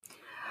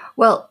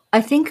Well,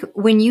 I think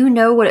when you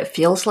know what it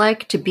feels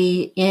like to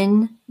be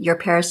in your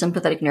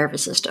parasympathetic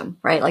nervous system,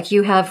 right? Like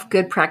you have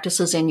good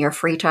practices in your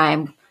free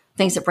time,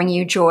 things that bring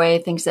you joy,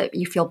 things that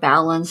you feel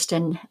balanced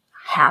and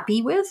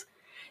happy with,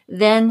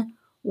 then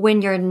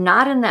when you're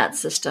not in that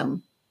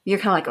system, you're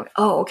kind of like,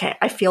 oh, okay,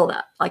 I feel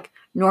that. Like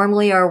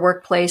normally our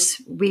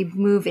workplace, we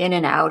move in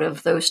and out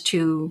of those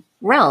two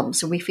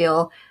realms and we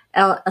feel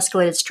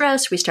escalated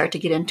stress. We start to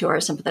get into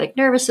our sympathetic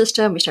nervous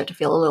system. We start to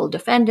feel a little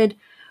defended.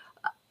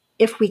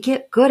 If we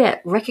get good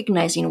at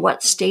recognizing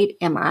what state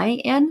am I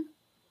in,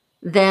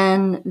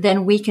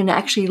 then we can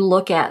actually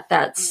look at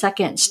that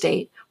second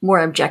state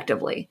more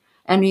objectively.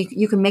 And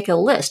you can make a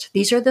list.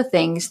 These are the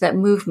things that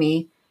move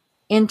me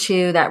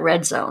into that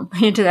red zone,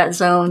 into that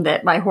zone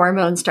that my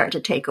hormones start to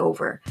take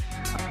over.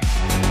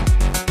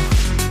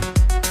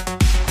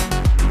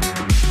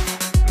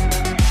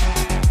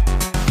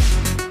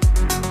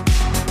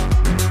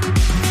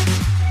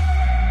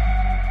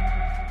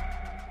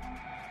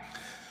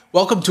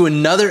 Welcome to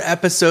another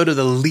episode of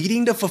the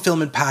Leading to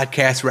Fulfillment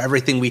podcast, where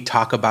everything we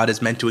talk about is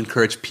meant to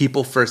encourage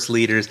people-first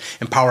leaders,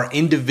 empower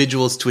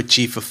individuals to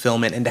achieve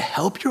fulfillment, and to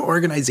help your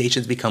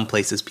organizations become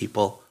places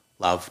people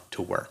love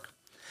to work.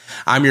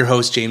 I'm your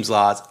host, James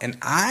Laws, and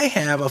I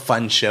have a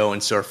fun show in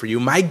store for you.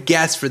 My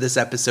guest for this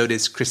episode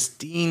is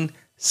Kristine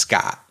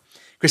Scott.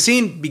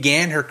 Kristine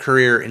began her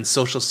career in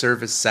social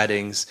service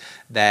settings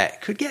that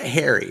could get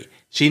hairy.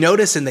 She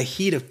noticed in the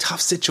heat of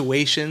tough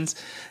situations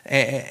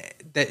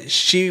that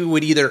she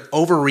would either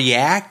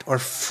overreact or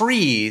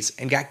freeze,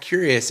 and got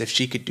curious if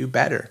she could do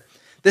better.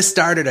 This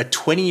started a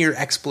 20-year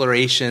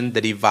exploration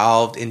that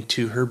evolved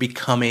into her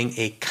becoming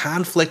a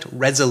conflict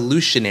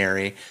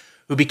resolutionary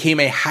who became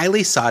a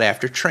highly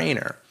sought-after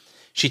trainer.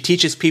 She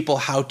teaches people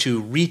how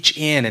to reach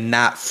in and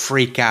not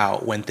freak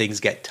out when things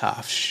get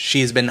tough.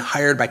 She has been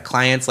hired by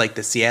clients like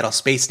the Seattle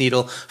Space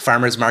Needle,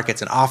 farmers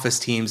markets, and office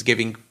teams,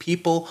 giving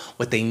people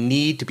what they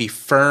need to be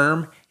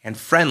firm and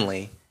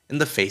friendly in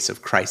the face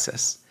of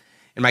crisis.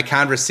 In my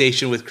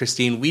conversation with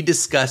Kristine, we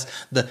discuss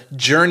the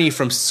journey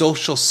from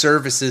social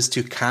services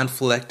to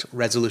conflict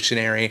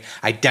resolutionary,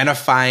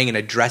 identifying and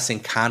addressing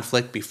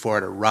conflict before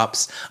it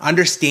erupts,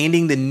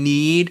 understanding the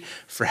need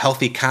for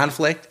healthy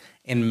conflict,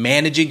 and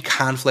managing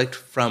conflict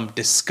from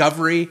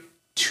discovery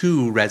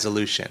to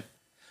resolution.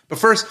 But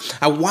first,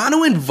 I want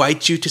to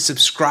invite you to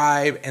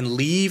subscribe and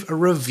leave a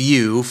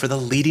review for the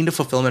Leading to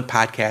Fulfillment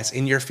podcast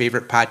in your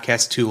favorite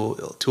podcast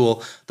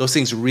tool. Those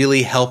things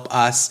really help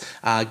us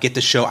get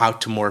the show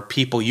out to more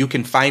people. You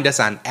can find us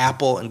on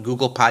Apple and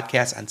Google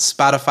Podcasts, on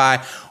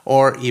Spotify,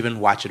 or even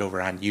watch it over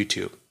on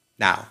YouTube.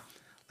 Now,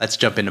 let's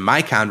jump into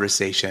my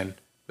conversation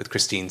with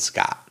Kristine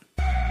Scott.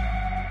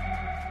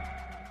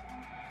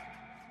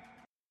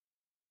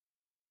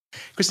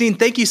 Kristine,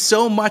 thank you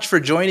so much for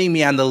joining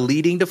me on the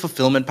Leading to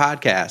Fulfillment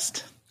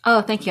podcast.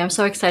 Oh, thank you. I'm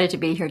so excited to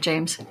be here,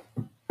 James.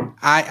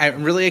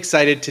 I'm really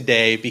excited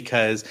today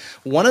because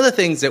one of the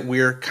things that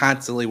we're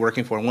constantly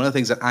working for, and one of the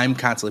things that I'm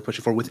constantly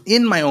pushing for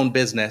within my own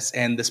business,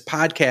 and this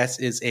podcast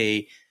is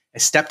a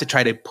step to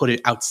try to put it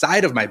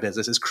outside of my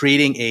business, is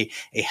creating a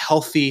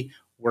healthy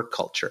work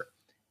culture.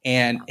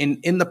 And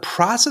in the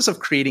process of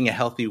creating a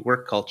healthy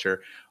work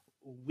culture,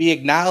 we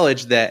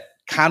acknowledge that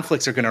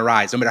conflicts are going to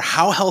arise. No matter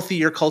how healthy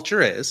your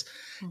culture is,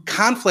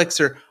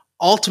 conflicts are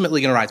ultimately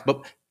going to arise.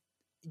 But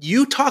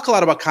you talk a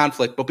lot about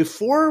conflict. But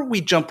before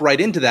we jump right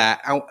into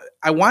that,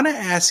 I want to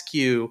ask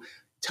you,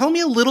 tell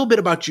me a little bit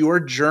about your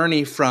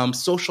journey from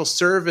social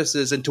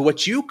services into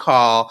what you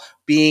call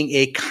being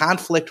a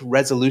conflict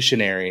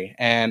resolutionary.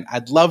 And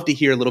I'd love to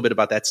hear a little bit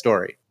about that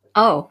story.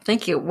 Oh,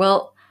 thank you.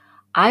 Well,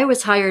 I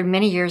was hired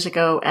many years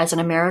ago as an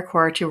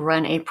AmeriCorps to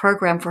run a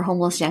program for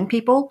homeless young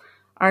people.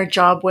 Our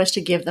job was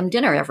to give them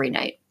dinner every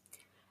night.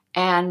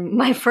 And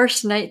my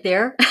first night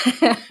there,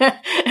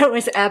 it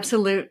was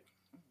absolute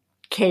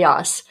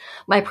chaos.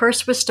 My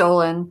purse was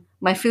stolen.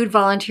 My food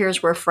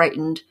volunteers were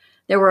frightened.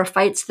 There were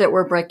fights that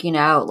were breaking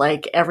out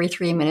like every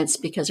 3 minutes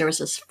because there was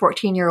this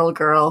 14-year-old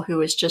girl who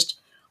was just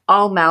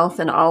all mouth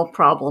and all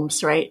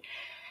problems, right?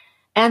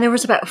 And there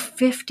was about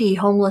 50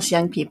 homeless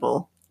young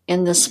people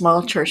in this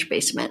small church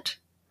basement.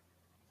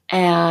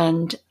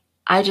 And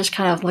I just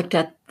kind of looked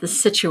at the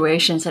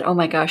situation and said, oh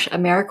my gosh,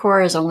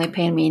 AmeriCorps is only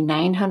paying me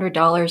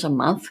 $900 a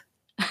month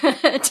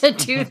to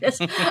do this.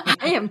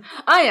 I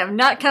am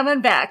not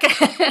coming back.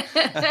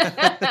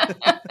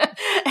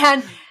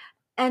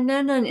 and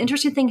then an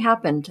interesting thing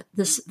happened.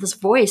 This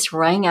voice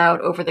rang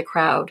out over the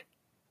crowd.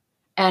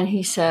 And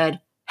he said,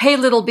 hey,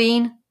 little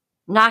bean,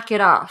 knock it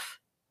off.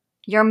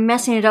 You're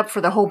messing it up for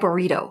the whole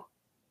burrito.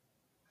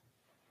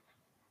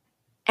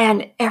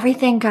 And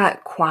everything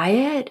got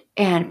quiet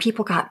and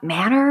people got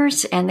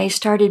manners and they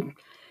started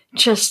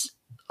just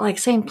like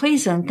saying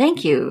please and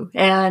thank you.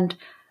 And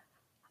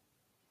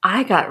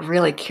I got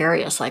really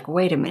curious, like,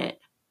 wait a minute.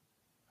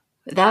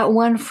 That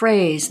one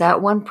phrase,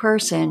 that one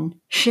person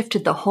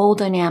shifted the whole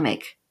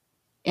dynamic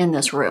in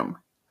this room.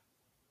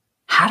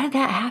 How did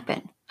that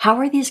happen? how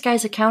are these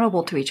guys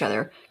accountable to each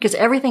other? Because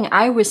everything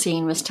I was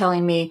seeing was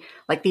telling me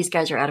like these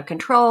guys are out of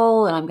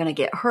control and I'm going to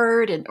get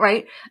hurt and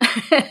right.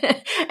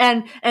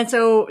 and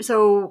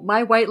so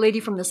my white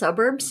lady from the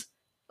suburbs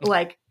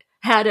like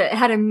had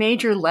a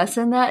major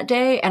lesson that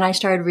day. And I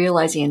started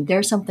realizing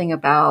there's something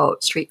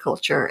about street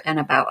culture and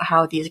about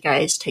how these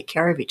guys take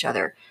care of each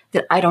other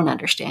that I don't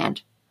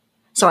understand.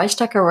 So I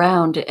stuck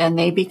around and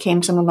they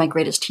became some of my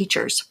greatest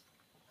teachers.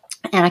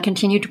 And I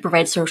continued to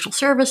provide social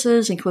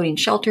services, including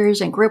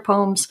shelters and group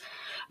homes.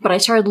 But I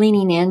started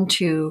leaning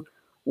into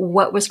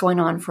what was going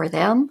on for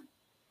them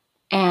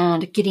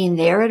and getting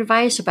their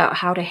advice about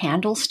how to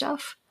handle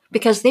stuff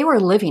because they were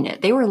living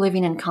it. They were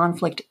living in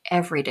conflict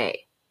every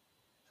day.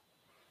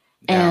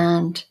 Yeah.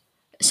 And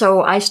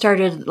so I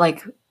started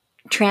like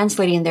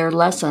translating their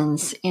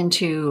lessons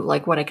into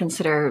like what I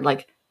consider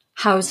like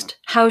housed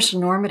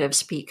normative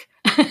speak.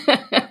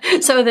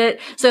 so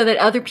that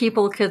other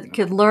people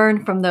could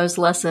learn from those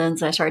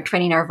lessons. I started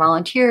training our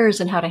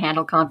volunteers in how to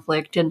handle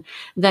conflict, and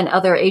then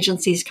other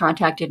agencies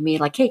contacted me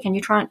like, hey, can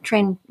you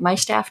train my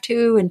staff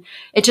too? And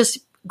it just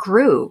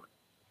grew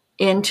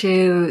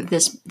into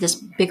this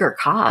bigger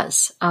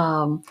cause.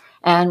 And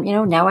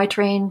now I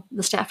train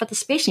the staff at the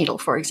Space Needle,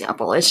 for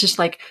example. It's just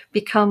like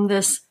become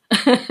this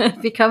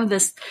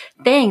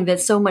thing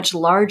that's so much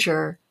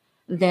larger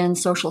than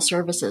social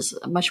services,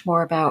 much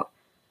more about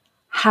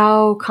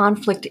how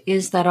conflict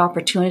is that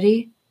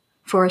opportunity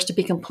for us to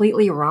be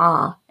completely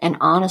raw and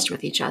honest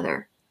with each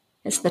other.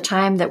 It's the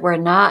time that we're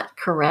not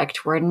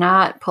correct, we're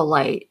not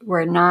polite,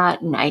 we're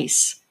not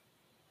nice,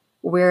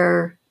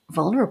 we're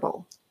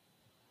vulnerable.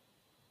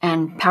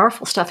 And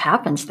powerful stuff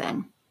happens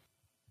then.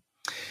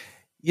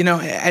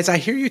 As I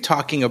hear you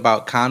talking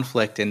about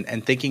conflict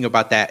and thinking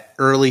about that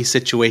early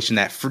situation,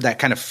 that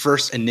kind of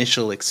first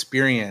initial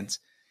experience,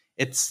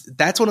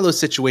 that's one of those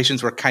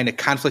situations where kind of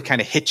conflict kind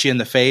of hits you in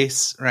the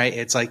face, right?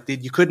 It's like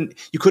you couldn't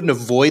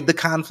avoid the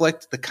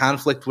conflict. The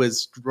conflict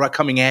was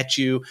coming at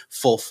you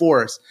full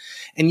force.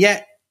 And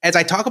yet, as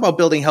I talk about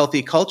building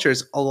healthy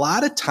cultures, a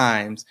lot of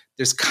times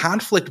there's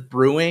conflict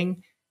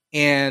brewing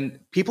and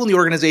people in the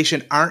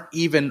organization aren't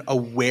even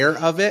aware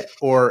of it,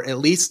 or at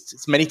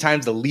least many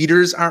times the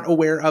leaders aren't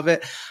aware of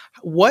it.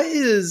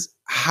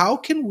 How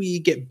can we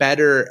get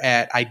better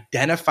at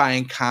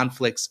identifying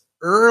conflicts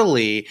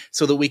early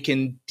so that we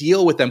can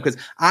deal with them? Because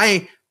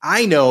I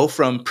know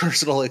from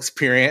personal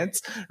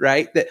experience,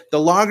 right, that the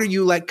longer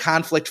you let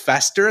conflict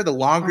fester, the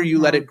longer you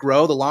let it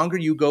grow, the longer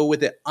you go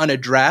with it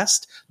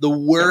unaddressed, the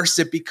worse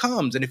it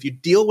becomes. And if you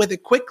deal with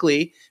it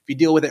quickly, if you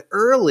deal with it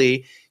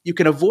early, you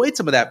can avoid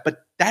some of that.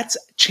 But that's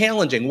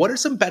challenging. What are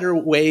some better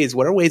ways?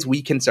 What are ways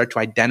we can start to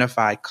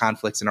identify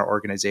conflicts in our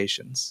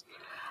organizations?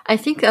 I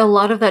think a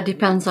lot of that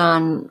depends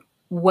on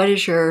what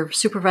is your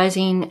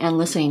supervising and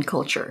listening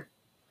culture,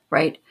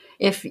 right?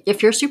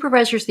 If your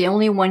supervisor is the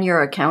only one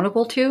you're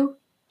accountable to,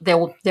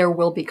 there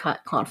will be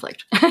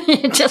conflict.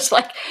 Just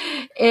like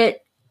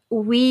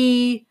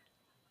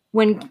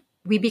when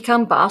we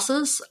become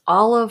bosses,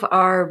 all of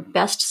our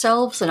best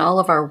selves and all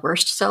of our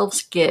worst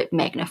selves get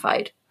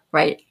magnified,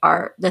 right?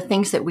 The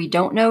things that we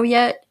don't know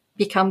yet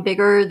become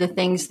bigger. The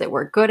things that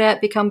we're good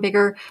at become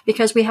bigger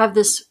because we have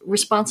this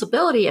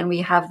responsibility and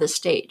we have this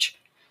stage.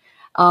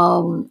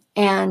 And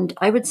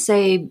I would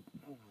say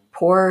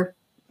poor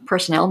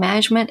personnel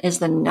management is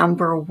the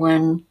number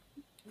one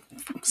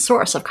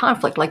source of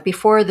conflict. Like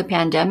before the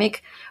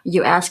pandemic,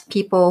 you ask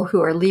people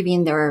who are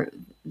leaving their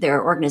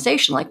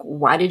organization, like,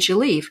 why did you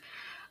leave?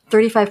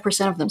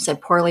 35% of them said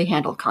poorly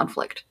handled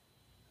conflict.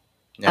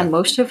 Yeah. And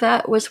most of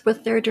that was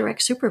with their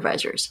direct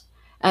supervisors.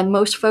 And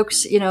most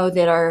folks,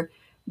 that are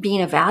being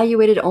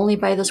evaluated only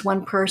by this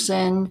one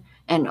person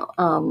and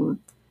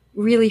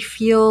really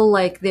feel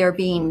like they're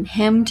being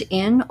hemmed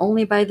in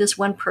only by this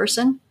one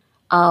person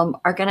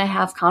are going to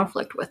have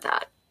conflict with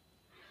that.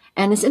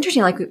 And it's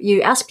interesting, like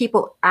you ask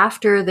people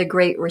after the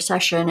Great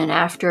Recession and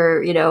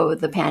after,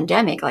 the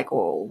pandemic, like,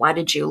 well, why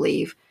did you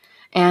leave?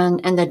 And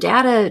the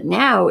data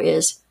now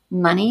is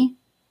money,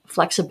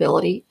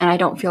 flexibility, and I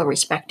don't feel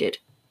respected.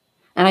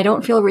 And I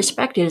don't feel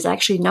respected is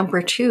actually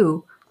number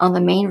 2 on the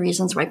main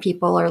reasons why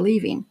people are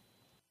leaving.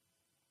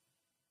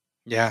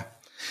 Yeah.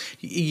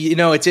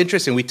 It's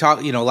interesting. We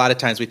talk, a lot of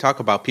times we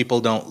talk about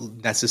people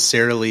don't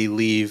necessarily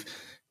leave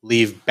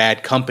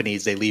bad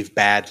companies. They leave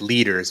bad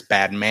leaders,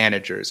 bad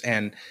managers.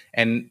 And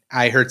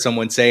I heard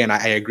someone say, and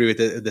I agree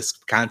with this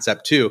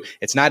concept too,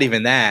 it's not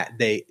even that.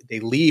 They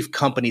leave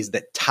companies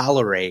that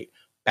tolerate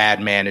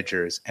bad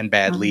managers and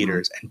bad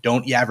leaders and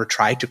don't ever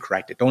try to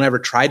correct it. Don't ever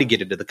try to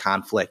get into the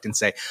conflict and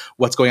say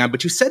what's going on.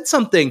 But you said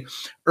something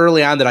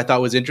early on that I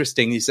thought was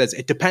interesting. You said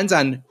it depends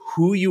on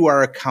who you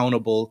are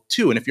accountable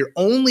to. And if you're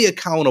only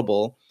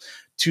accountable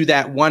to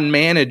that one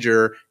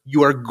manager,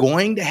 you are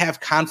going to have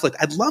conflict.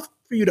 I'd love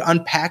for you to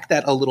unpack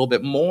that a little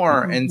bit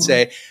more and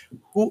say,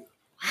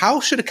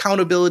 how should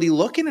accountability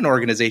look in an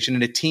organization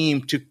and a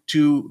team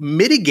to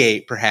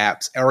mitigate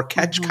perhaps or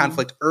catch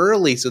conflict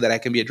early so that it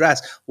can be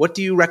addressed? What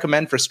do you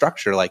recommend for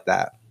structure like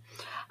that?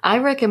 I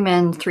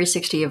recommend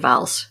 360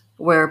 evals,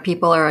 where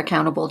people are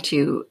accountable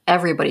to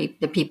everybody,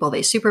 the people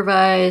they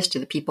supervise, to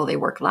the people they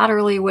work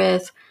laterally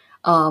with.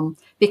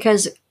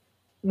 Because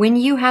when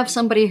you have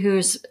somebody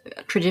who's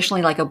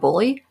traditionally like a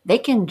bully, they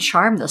can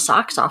charm the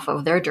socks off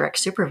of their direct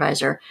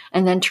supervisor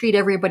and then treat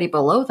everybody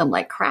below them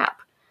like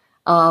crap.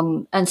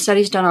 And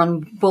studies done on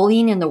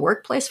bullying in the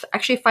workplace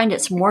actually find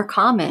it's more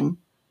common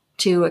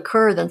to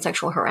occur than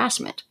sexual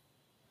harassment.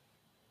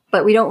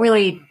 But we don't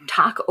really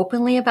talk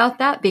openly about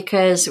that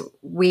because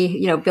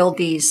we, build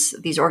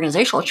these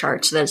organizational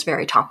charts that is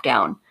very top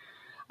down.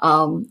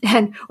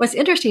 And what's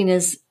interesting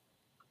is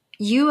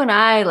you and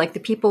I, like the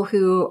people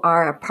who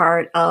are a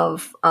part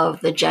of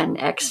the Gen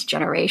X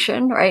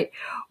generation, right?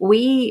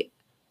 We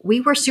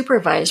were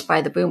supervised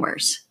by the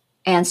boomers.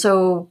 And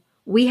so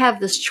we have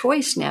this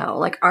choice now.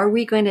 Like, are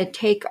we going to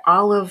take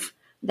all of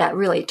that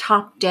really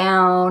top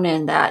down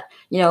and that,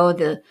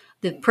 the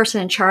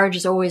person in charge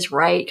is always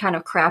right kind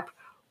of crap?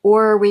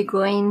 Or are we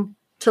going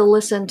to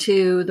listen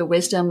to the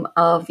wisdom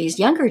of these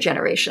younger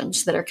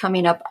generations that are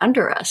coming up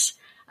under us?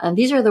 And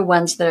these are the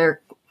ones that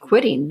are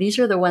quitting. These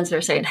are the ones that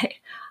are saying, hey,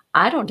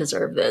 I don't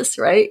deserve this,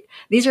 right?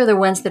 These are the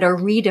ones that are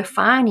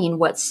redefining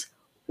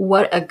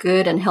what a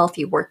good and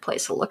healthy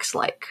workplace looks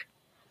like.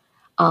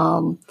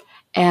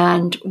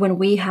 And when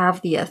we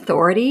have the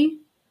authority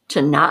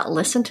to not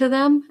listen to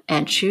them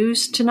and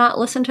choose to not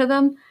listen to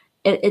them,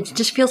 it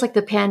just feels like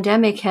the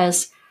pandemic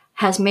has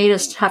made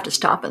us have to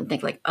stop and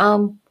think like,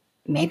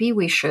 maybe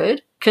we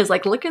should. Because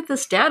like, look at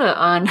this data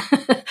on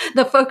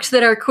the folks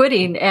that are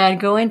quitting and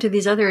going to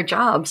these other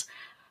jobs.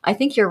 I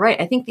think you're right.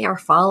 I think they are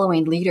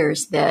following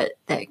leaders that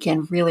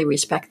can really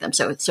respect them.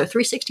 So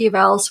 360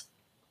 evals,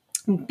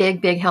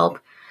 big help.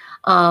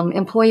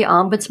 Employee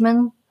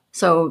ombudsman.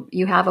 So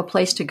you have a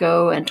place to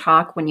go and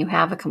talk when you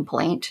have a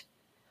complaint,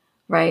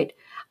 right?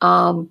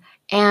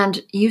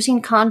 And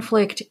using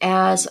conflict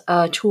as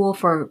a tool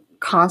for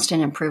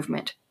constant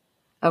improvement.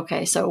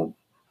 Okay, so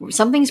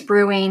something's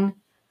brewing.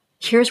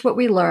 Here's what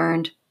we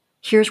learned.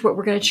 Here's what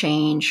we're going to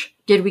change.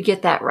 Did we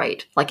get that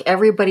right? Like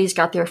everybody's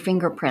got their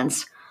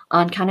fingerprints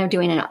on kind of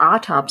doing an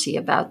autopsy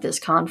about this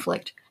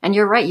conflict. And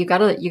you're right. You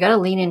gotta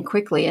lean in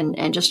quickly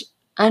and just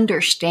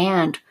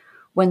understand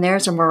when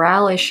there's a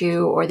morale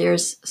issue or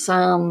there's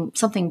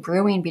something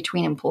brewing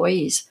between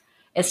employees.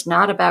 It's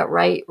not about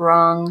right,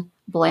 wrong,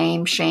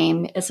 blame,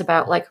 shame. It's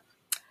about like,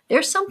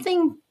 there's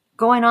something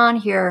going on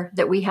here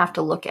that we have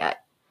to look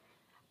at.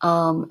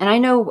 And I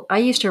know I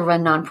used to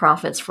run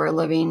nonprofits for a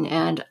living,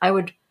 and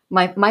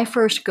my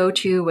first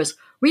go-to was,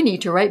 we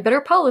need to write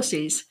better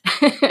policies.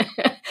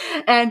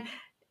 And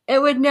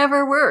it would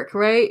never work,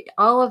 right?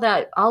 All of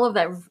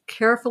that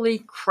carefully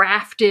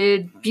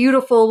crafted,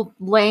 beautiful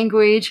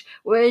language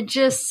would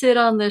just sit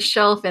on the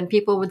shelf and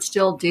people would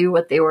still do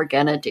what they were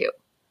going to do.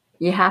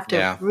 You have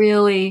to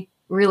really,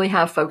 really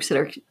have folks that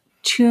are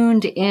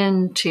tuned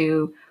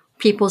into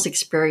people's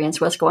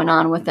experience, what's going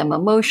on with them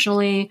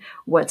emotionally,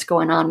 what's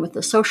going on with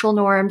the social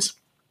norms.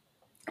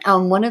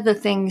 One of the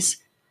things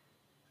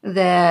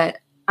that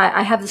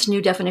I have this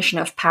new definition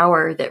of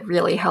power that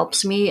really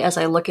helps me as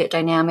I look at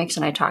dynamics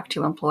and I talk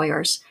to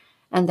employers.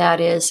 And that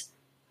is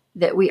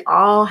that we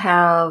all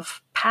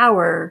have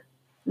power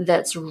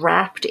that's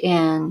wrapped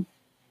in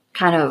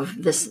kind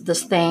of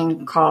this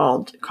thing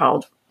called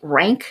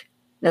rank,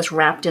 that's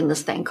wrapped in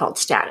this thing called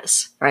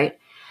status, right?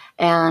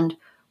 And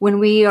when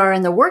we are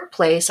in the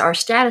workplace, our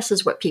status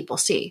is what people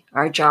see,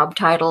 our job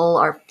title,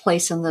 our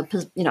place in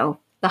the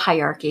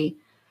hierarchy.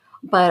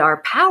 But our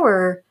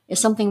power is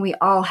something we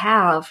all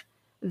have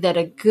that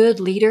a good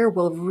leader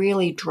will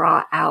really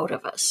draw out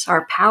of us.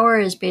 Our power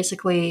is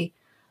basically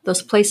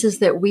those places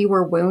that we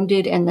were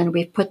wounded and then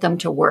we've put them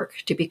to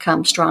work to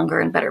become stronger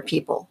and better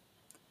people.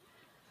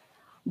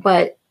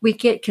 But we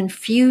get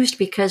confused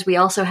because we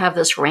also have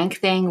this rank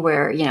thing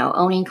where,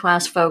 owning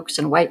class folks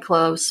and white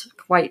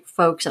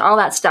folks and all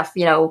that stuff,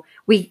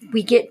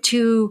 we get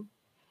too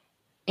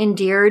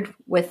endeared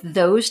with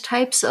those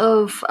types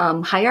of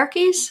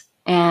hierarchies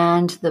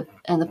and the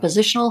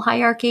positional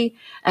hierarchy,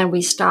 and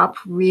we stop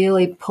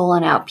really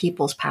pulling out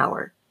people's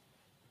power.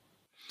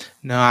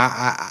 No,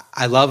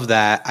 I love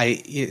that.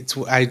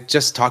 I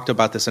just talked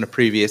about this in a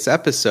previous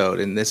episode,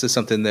 and this is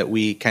something that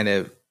we kind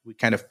of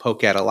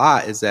poke at a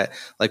lot, is that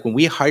like when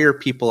we hire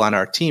people on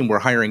our team, we're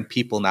hiring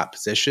people, not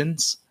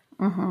positions.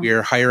 Mm-hmm. We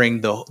are hiring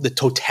the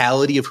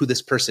totality of who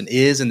this person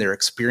is and their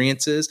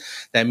experiences.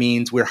 That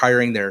means we're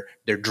hiring their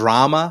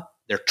drama,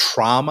 their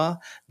trauma,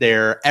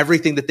 their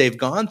everything that they've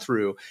gone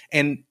through.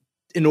 And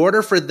in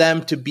order for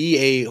them to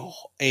be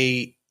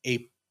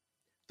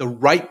the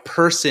right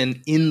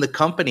person in the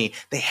company,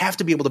 they have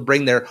to be able to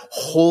bring their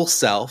whole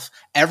self,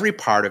 every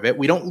part of it.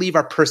 We don't leave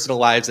our personal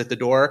lives at the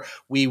door.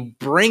 We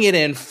bring it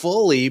in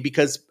fully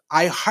because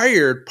I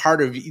hired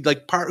part of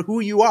who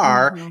you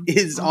are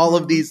is all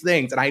of these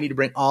things. And I need to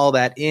bring all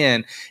that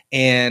in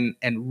and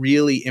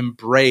really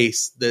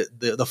embrace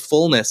the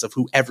fullness of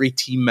who every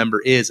team member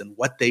is and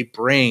what they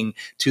bring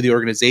to the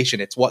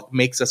organization. It's what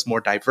makes us more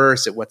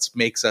diverse. It what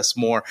makes us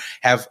more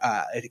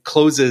it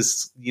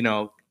closes,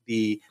 the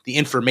the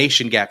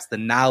information gaps, the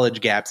knowledge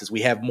gaps. As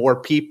we have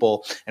more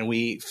people and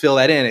we fill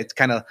that in, it's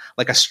kind of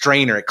like a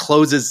strainer. It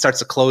starts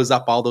to close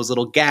up all those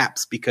little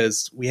gaps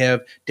because we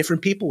have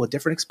different people with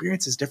different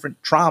experiences,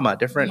 different trauma,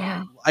 different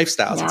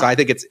lifestyles. Yeah. And so I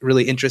think it's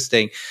really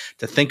interesting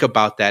to think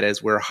about that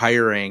as we're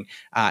hiring.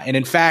 And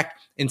in fact,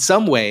 in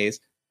some ways,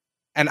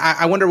 and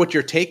I wonder what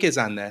your take is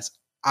on this.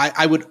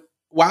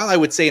 While I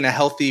would say in a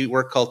healthy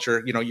work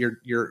culture,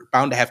 you're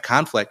bound to have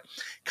conflict.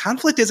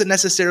 Conflict isn't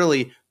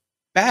necessarily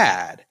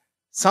bad.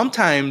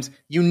 Sometimes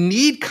you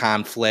need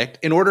conflict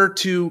in order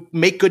to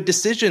make good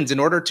decisions, in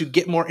order to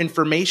get more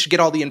information,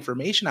 get all the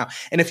information out.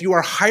 And if you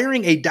are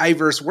hiring a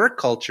diverse work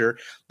culture,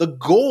 the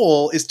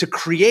goal is to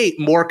create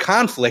more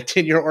conflict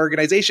in your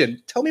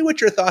organization. Tell me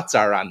what your thoughts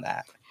are on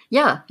that.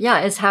 Yeah.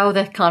 It's how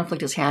the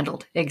conflict is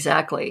handled.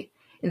 Exactly.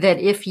 That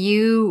if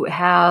you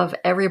have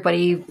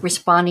everybody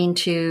responding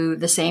to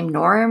the same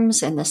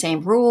norms and the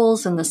same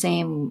rules and the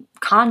same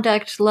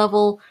conduct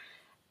level,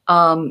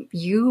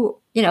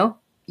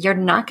 you're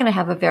not going to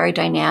have a very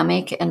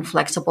dynamic and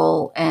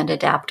flexible and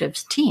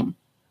adaptive team.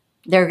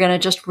 They're going to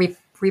just be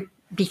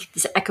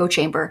this echo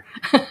chamber,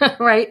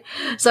 right?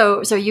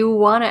 So you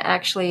want to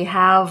actually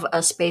have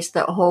a space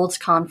that holds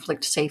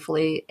conflict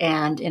safely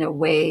and in a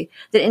way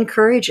that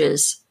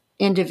encourages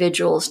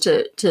individuals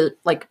to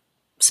like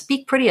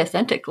speak pretty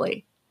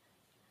authentically.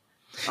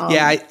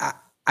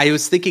 I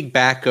was thinking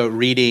back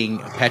reading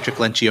Patrick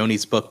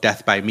Lencioni's book,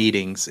 Death by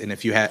Meetings. And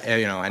if you have,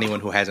 anyone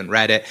who hasn't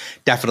read it,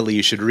 definitely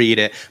you should read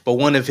it. But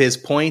one of his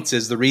points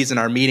is the reason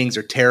our meetings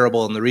are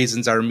terrible and the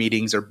reasons our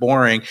meetings are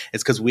boring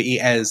is because we,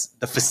 as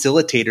the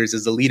facilitators,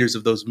 as the leaders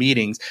of those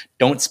meetings,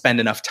 don't spend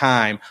enough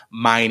time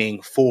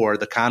mining for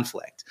the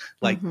conflict.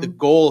 Like the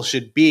goal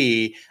should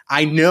be,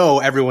 I know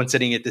everyone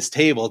sitting at this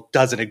table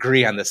doesn't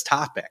agree on this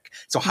topic.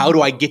 So how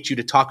do I get you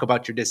to talk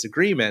about your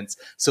disagreements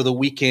so that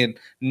we can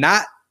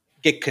not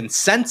get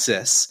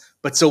consensus,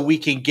 but so we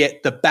can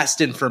get the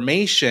best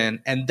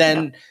information and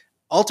then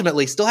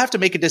ultimately still have to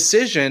make a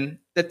decision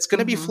that's going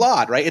to be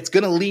flawed, right? It's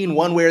going to lean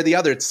one way or the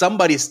other.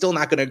 Somebody's still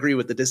not going to agree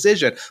with the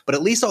decision, but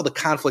at least all the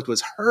conflict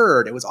was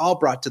heard. It was all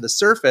brought to the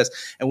surface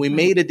and we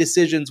made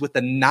decisions with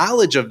the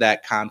knowledge of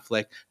that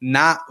conflict,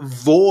 not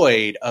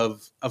void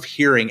of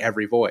hearing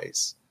every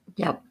voice.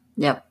 Yep.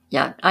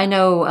 Yeah. I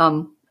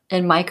know,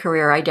 in my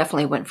career, I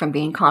definitely went from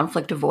being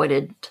conflict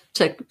avoided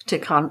to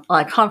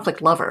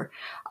conflict lover.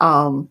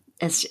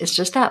 It's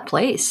just that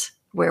place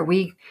where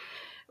we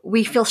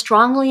feel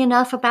strongly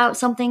enough about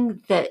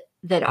something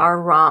that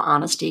our raw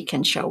honesty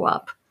can show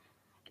up.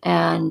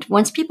 And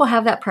once people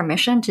have that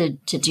permission to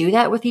do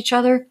that with each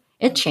other,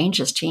 it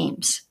changes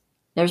teams.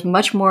 There's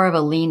much more of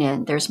a lean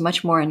in. There's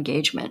much more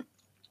engagement.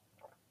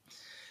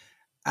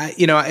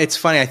 It's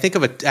funny. I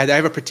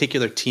have a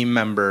particular team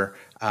member,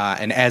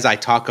 and as I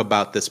talk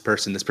about this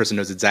person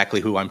knows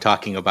exactly who I'm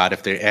talking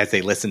about as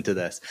they listen to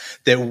this,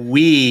 that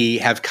we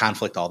have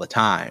conflict all the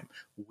time.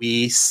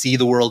 We see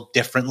the world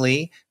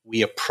differently.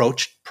 We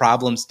approach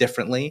problems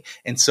differently.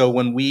 And so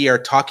when we are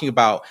talking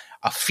about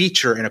a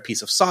feature in a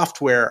piece of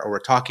software, or we're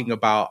talking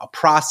about a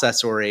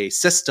process or a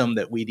system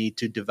that we need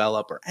to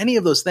develop or any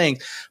of those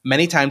things,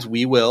 many times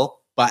we will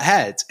butt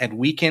heads and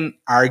we can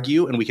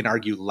argue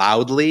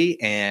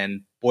loudly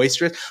and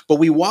boisterous, but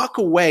we walk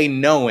away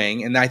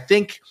knowing, and I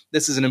think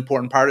this is an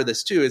important part of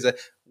this too, is that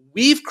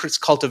we've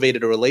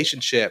cultivated a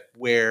relationship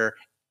where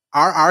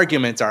our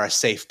arguments are a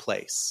safe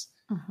place.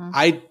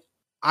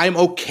 I'm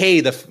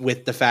okay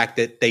with the fact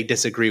that they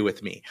disagree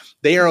with me.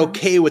 They are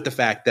okay with the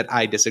fact that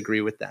I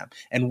disagree with them.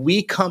 And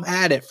we come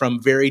at it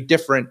from very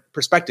different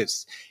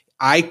perspectives.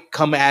 I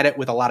come at it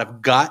with a lot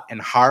of gut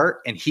and heart,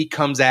 and he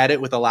comes at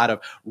it with a lot of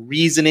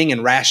reasoning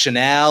and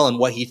rationale and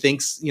what he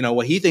thinks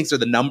are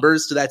the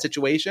numbers to that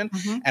situation.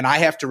 And I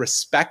have to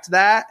respect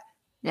that.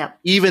 Yeah.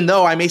 Even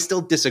though I may still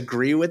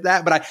disagree with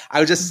that, but I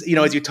was just,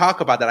 as you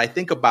talk about that, I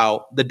think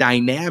about the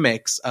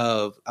dynamics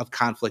of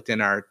conflict in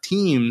our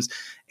teams,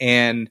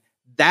 and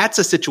that's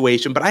a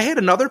situation. But I had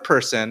another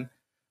person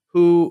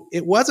who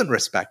it wasn't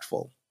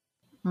respectful.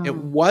 It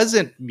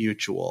wasn't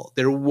mutual.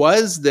 There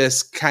was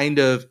this kind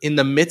of, in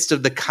the midst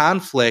of the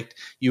conflict,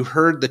 you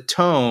heard the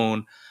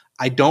tone.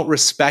 I don't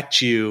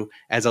respect you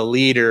as a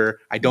leader.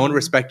 I don't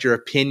respect your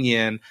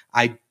opinion.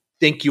 I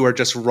think you are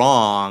just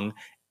wrong.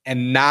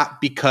 And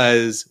not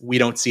because we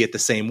don't see it the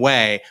same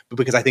way, but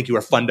because I think you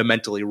are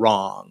fundamentally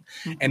wrong.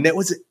 And it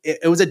was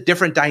a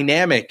different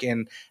dynamic.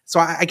 And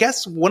so I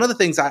guess one of the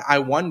things I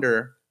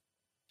wonder,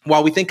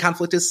 while we think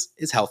conflict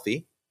is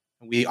healthy,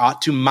 we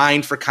ought to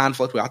mine for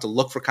conflict. We ought to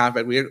look for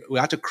conflict. We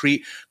ought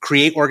to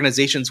create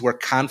organizations where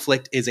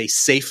conflict is a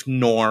safe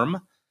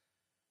norm.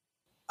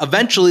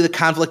 Eventually, the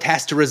conflict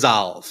has to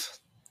resolve.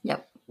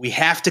 Yep. We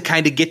have to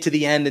kind of get to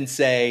the end and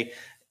say,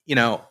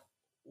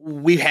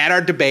 we've had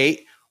our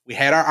debate. We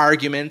had our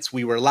arguments.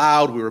 We were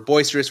loud. We were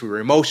boisterous. We were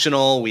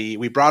emotional.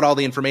 We brought all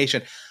the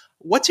information.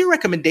 What's your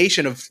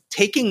recommendation of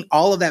taking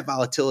all of that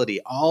volatility,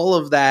 all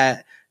of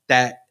that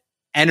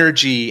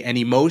energy and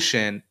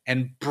emotion,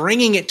 and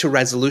bringing it to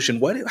resolution?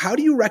 How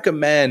do you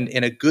recommend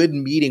in a good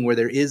meeting where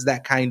there is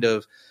that kind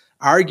of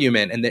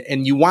argument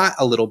and you want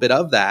a little bit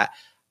of that?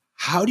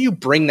 How do you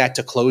bring that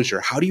to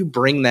closure? How do you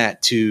bring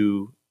that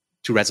to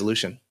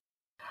resolution?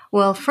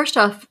 Well, first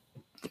off,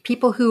 the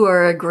people who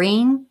are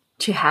agreeing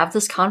to have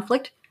this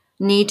conflict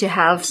need to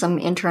have some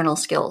internal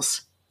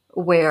skills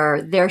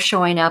where they're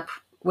showing up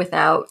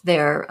without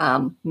their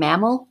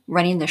mammal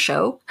running the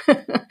show.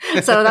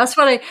 So that's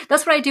what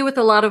I do with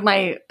a lot of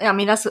my. I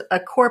mean, that's a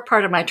core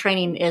part of my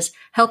training is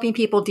helping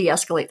people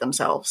de-escalate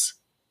themselves,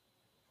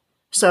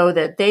 so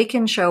that they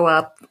can show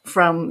up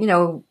from,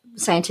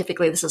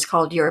 scientifically, this is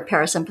called your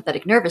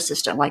parasympathetic nervous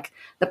system, like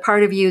the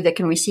part of you that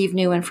can receive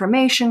new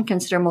information,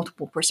 consider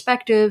multiple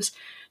perspectives,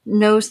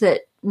 knows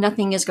that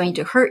nothing is going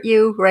to hurt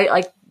you, right?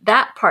 Like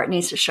that part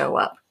needs to show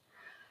up.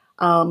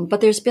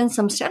 But there's been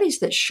some studies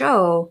that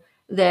show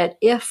that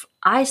if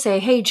I say,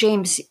 hey,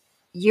 James,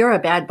 you're a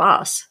bad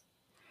boss,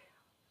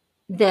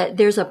 that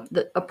there's a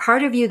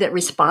part of you that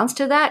responds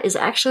to that is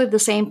actually the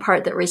same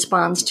part that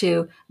responds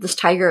to this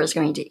tiger is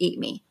going to eat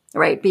me,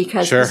 right?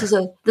 Because Sure.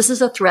 this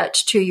is a threat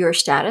to your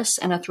status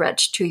and a threat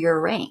to your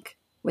rank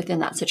within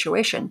that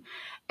situation.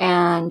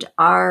 And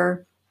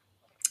our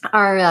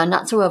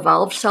not so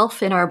evolved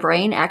self in our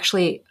brain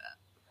actually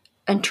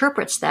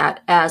interprets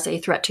that as a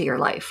threat to your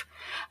life.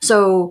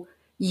 So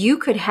you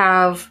could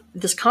have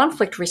this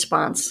conflict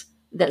response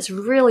that's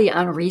really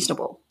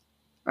unreasonable,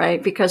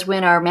 right? Because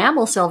when our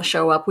mammal selves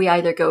show up, we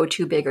either go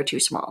too big or too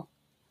small.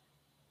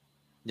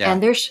 Yeah.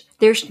 And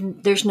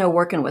there's no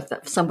working with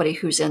somebody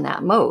who's in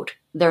that mode.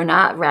 They're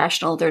not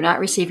rational. They're not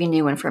receiving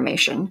new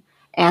information,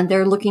 and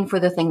they're looking for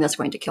the thing that's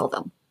going to kill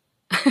them.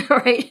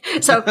 Right.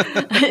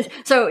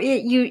 So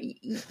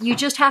you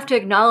just have to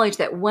acknowledge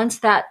that once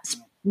that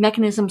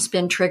mechanism's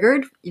been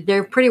triggered,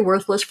 they're pretty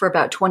worthless for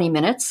about 20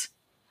 minutes.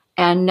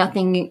 And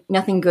nothing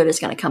good is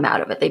going to come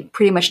out of it. They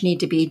pretty much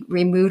need to be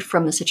removed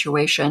from the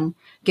situation,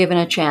 given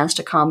a chance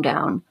to calm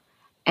down.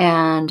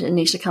 And it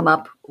needs to come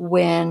up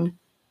when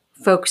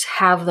folks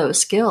have those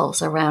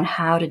skills around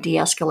how to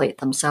de-escalate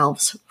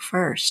themselves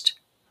first.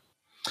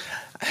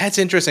 That's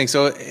interesting.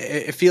 So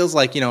it feels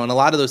like, in a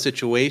lot of those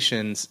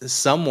situations,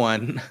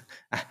 someone,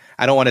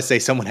 I don't want to say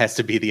someone has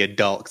to be the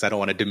adult because I don't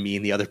want to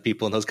demean the other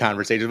people in those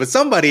conversations, but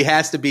somebody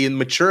has to be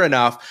mature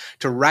enough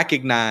to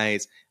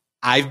recognize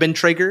I've been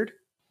triggered.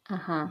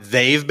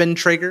 They've been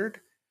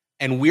triggered,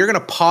 and we're going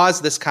to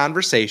pause this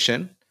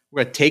conversation.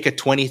 We're going to take a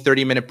 20,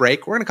 30-minute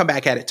break. We're going to come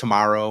back at it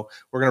tomorrow.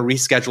 We're going to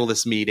reschedule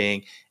this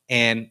meeting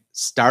and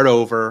start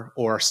over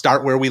or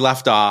start where we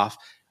left off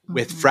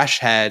with fresh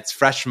heads,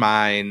 fresh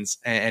minds,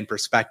 and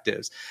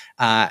perspectives.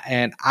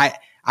 And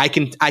I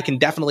can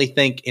definitely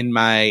think in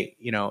my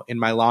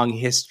long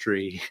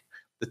history,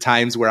 the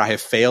times where I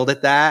have failed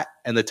at that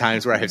and the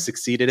times where I have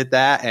succeeded at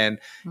that. And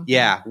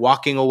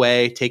walking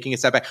away, taking a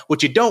step back.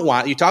 What you don't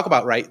want, you talk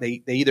about, right?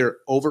 They either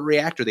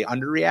overreact or they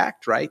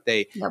underreact, right?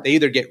 They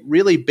either get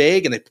really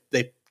big and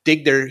they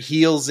dig their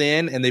heels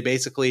in and they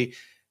basically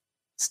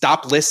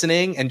stop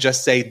listening and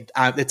just say,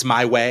 it's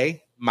my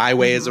way. My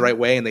way is the right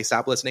way. And they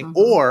stop listening.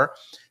 Or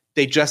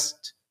they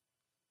just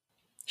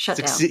down.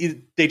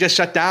 They just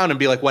shut down and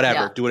be like,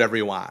 whatever, do whatever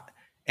you want.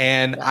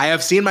 And I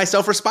have seen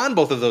myself respond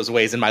both of those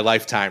ways in my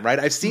lifetime, right?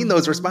 I've seen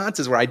those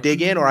responses where I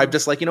dig in or I'm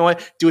just like, you know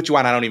what, do what you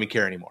want. I don't even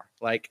care anymore.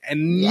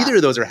 And neither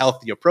of those are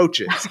healthy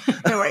approaches.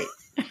 Right.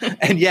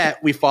 And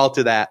yet we fall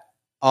to that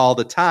all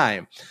the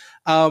time.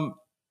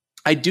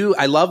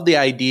 I love the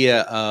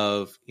idea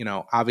of,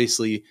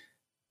 obviously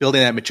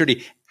building that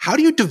maturity. How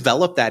do you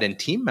develop that in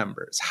team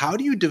members? How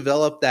do you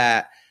develop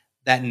that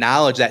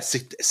knowledge that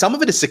some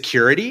of it is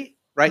security,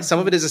 right? Some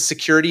of it is a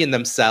security in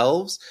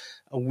themselves.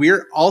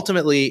 We're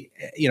ultimately,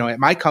 at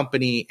my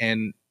company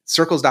and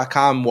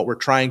circles.com, what we're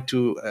trying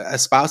to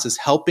espouse is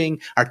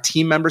helping our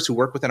team members who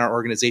work within our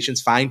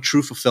organizations find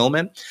true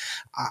fulfillment.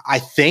 I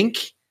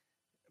think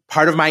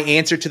part of my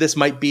answer to this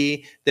might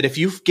be that if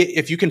you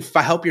can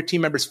help your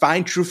team members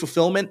find true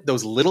fulfillment,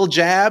 those little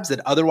jabs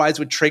that otherwise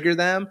would trigger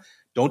them,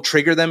 don't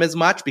trigger them as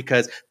much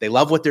because they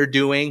love what they're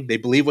doing. They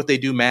believe what they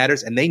do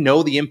matters and they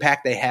know the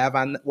impact they have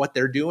on what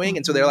they're doing.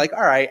 And so they're like, all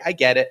right, I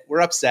get it.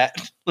 We're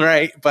upset.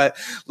 Right. But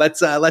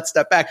let's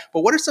step back.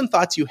 But what are some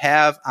thoughts you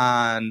have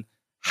on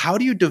how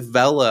do you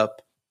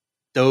develop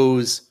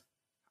those?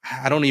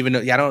 I don't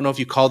know if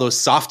you call those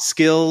soft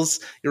skills,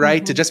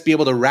 right? To just be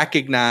able to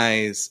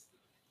recognize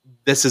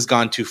this has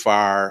gone too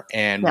far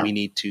and we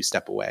need to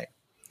step away.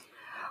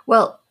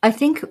 Well, I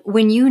think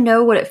when you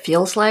know what it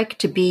feels like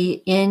to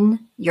be in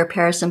your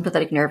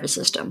parasympathetic nervous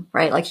system,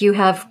 right? Like you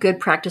have good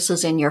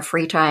practices in your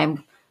free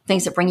time,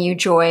 things that bring you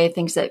joy,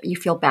 things that you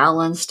feel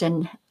balanced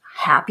and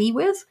happy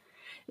with,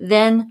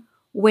 then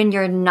when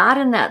you're not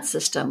in that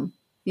system,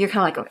 you're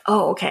kind of like,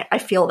 oh, okay, I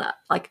feel that.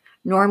 Like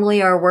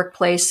normally our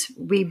workplace,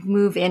 we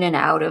move in and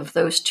out of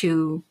those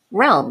two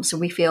realms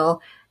and we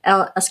feel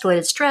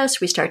escalated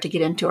stress. We start to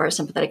get into our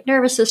sympathetic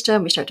nervous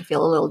system. We start to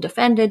feel a little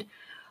defended.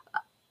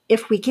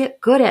 If we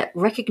get good at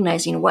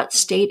recognizing what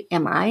state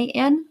am I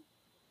in,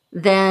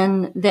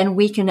 then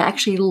we can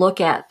actually look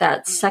at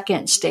that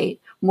second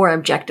state more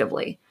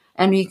objectively.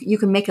 And you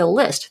can make a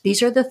list.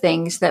 These are the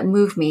things that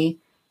move me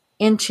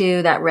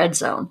into that red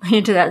zone,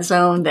 into that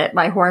zone that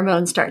my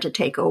hormones start to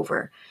take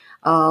over.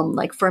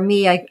 Like for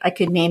me, I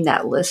could name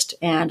that list,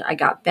 and I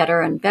got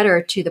better and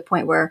better to the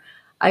point where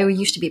I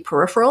used to be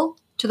peripheral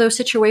to those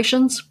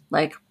situations.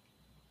 Like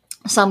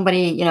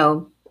somebody,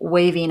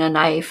 waving a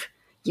knife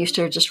used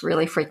to just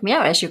really freak me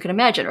out, as you can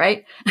imagine,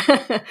 right?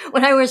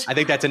 When I was I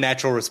think that's a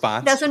natural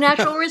response. That's a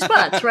natural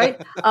response, right?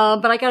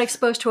 But I got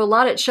exposed to a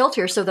lot at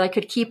shelter so that I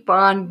could keep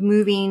on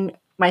moving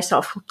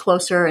myself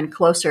closer and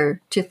closer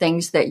to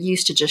things that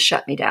used to just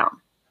shut me down,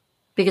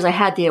 because I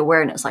had the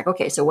awareness, like,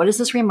 okay, so what does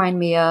this remind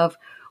me of?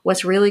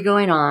 What's really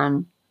going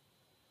on?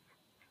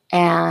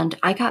 And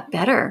I got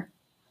better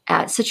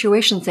at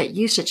situations that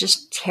used to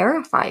just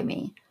terrify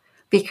me,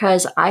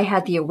 because I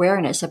had the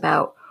awareness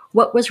about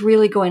what was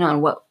really going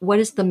on. What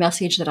is the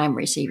message that I'm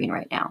receiving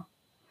right now?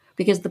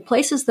 Because the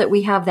places that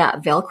we have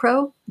that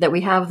Velcro, that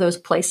we have those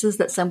places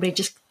that somebody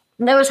just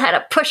knows how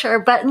to push our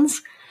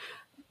buttons,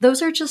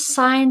 those are just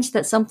signs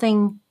that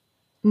something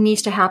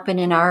needs to happen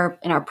in our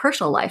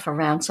personal life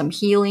around some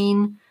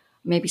healing,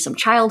 maybe some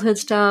childhood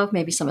stuff,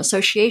 maybe some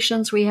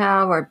associations we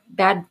have, or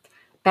bad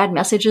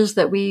messages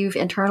that we've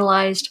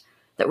internalized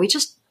that we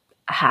just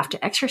have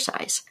to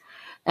exercise.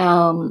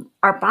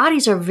 Our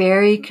bodies are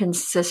very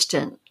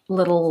consistent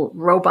little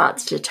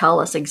robots to tell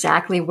us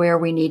exactly where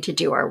we need to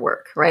do our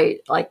work, right?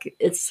 Like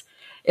it's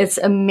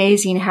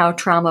amazing how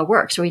trauma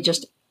works. We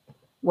just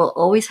will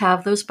always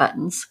have those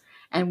buttons.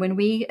 And when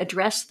we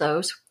address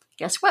those,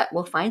 guess what?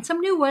 We'll find some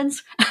new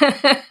ones.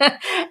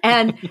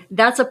 And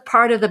that's a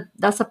part of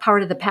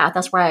the path.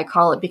 That's why I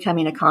call it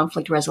becoming a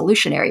conflict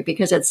resolutionary,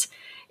 because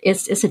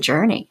it's a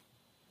journey.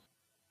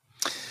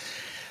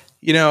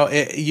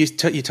 You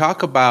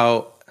talk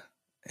about,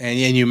 and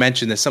you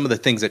mentioned this, some of the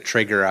things that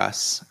trigger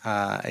us,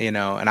 and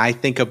I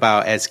think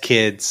about as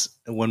kids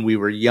when we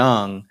were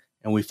young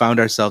and we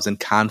found ourselves in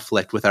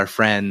conflict with our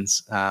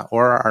friends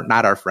or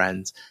not our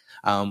friends.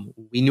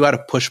 We knew how to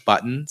push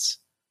buttons.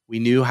 We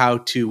knew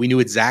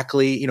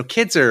exactly,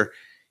 kids are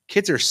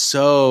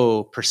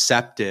so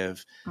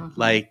perceptive. Mm-hmm.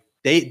 Like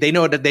they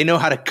know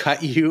how to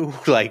cut you,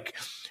 like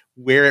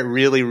where it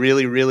really,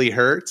 really, really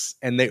hurts.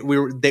 And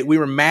we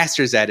were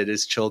masters at it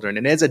as children.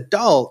 And as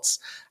adults,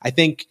 I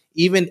think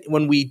even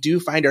when we do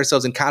find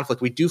ourselves in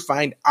conflict, we do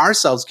find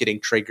ourselves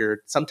getting triggered.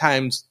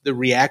 Sometimes the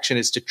reaction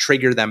is to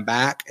trigger them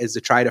back, is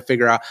to try to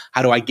figure out,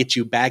 how do I get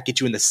you back,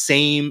 get you in the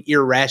same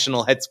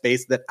irrational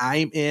headspace that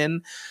I'm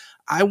in?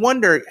 I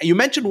wonder, you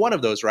mentioned one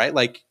of those, right?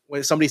 Like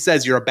when somebody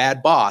says you're a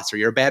bad boss or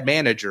you're a bad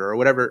manager or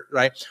whatever,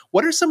 right?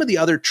 What are some of the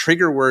other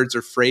trigger words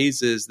or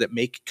phrases that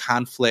make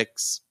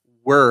conflicts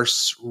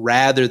worse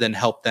rather than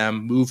help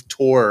them move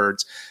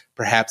towards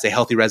perhaps a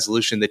healthy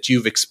resolution that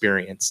you've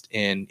experienced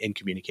in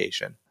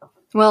communication?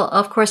 Well,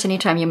 of course,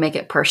 anytime you make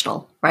it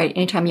personal, right?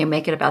 Anytime you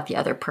make it about the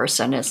other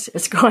person,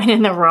 it's going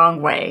in the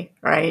wrong way,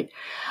 right?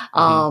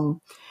 Mm-hmm.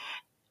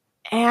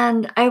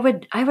 And I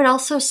would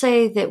also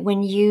say that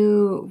when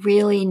you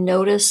really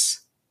notice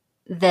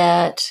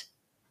that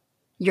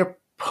you're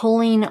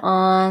pulling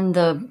on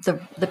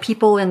the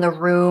people in the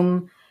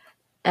room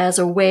as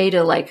a way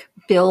to like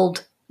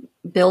build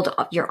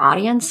your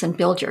audience and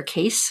build your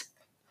case,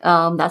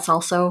 that's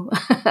also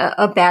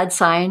a bad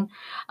sign.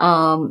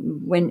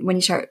 When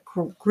you start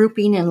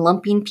grouping and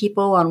lumping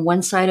people on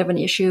one side of an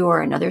issue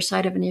or another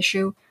side of an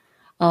issue,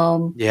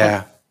 that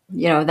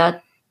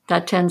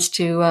tends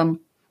to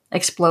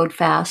explode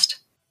fast.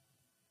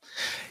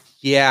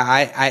 Yeah,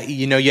 I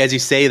as you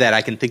say that,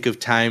 I can think of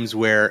times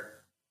where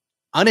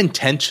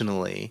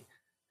unintentionally,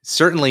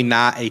 certainly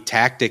not a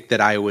tactic that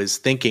I was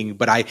thinking,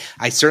 but I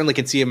certainly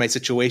can see in my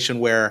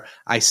situation where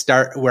I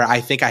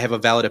think I have a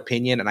valid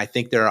opinion and I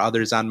think there are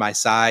others on my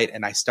side,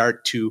 and I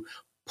start to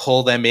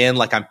pull them in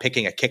like I'm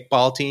picking a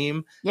kickball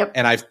team. Yep.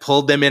 And I've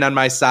pulled them in on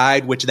my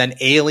side, which then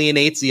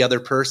alienates the other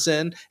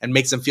person and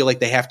makes them feel like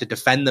they have to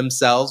defend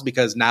themselves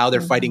because now they're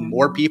mm-hmm. fighting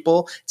more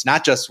people. It's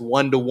not just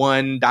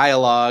one-to-one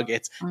dialogue.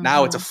 It's mm-hmm.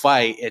 now it's a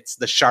fight. It's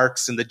the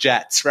Sharks and the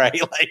Jets, right?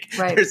 Like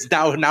right. There's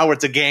now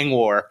it's a gang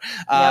war.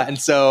 Yep.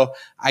 And so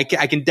I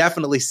can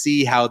definitely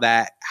see how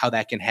that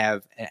can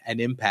have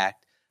an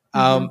impact.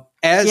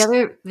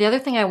 Mm-hmm. The other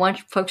thing I want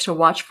folks to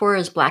watch for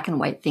is black and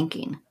white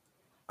thinking.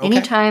 Okay.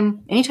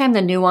 Anytime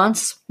the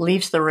nuance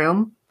leaves the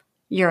room,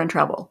 you're in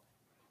trouble.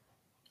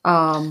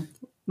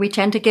 We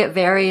tend to get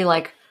very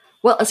like,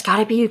 well, it's got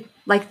to be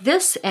like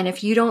this, and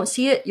if you don't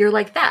see it, you're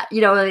like that.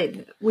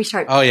 We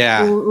start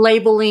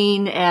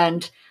labeling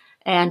and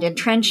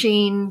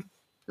entrenching.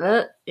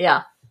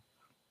 Yeah,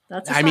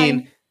 that's a sign. I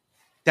mean,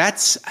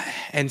 that's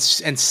and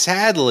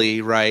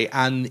sadly, right,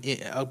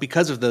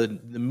 because of the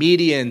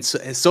media and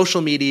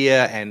social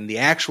media and the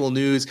actual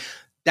news.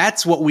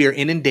 That's what we are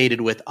inundated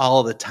with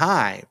all the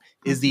time,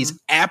 is mm-hmm. these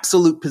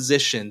absolute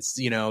positions.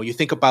 You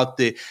think about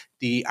the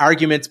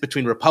arguments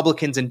between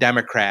Republicans and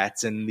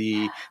Democrats and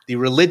the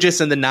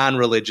religious and the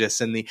non-religious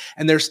and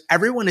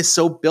everyone is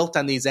so built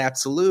on these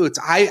absolutes.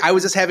 I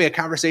was just having a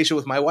conversation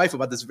with my wife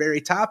about this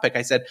very topic.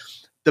 I said,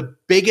 the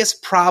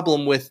biggest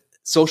problem with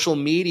social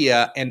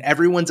media and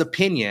everyone's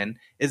opinion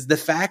is the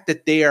fact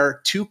that they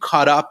are too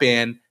caught up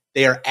in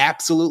they are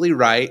absolutely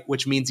right,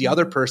 which means the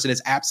other person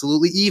is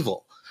absolutely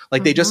evil.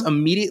 Like they just Mm-hmm.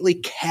 immediately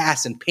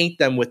cast and paint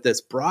them with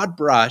this broad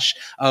brush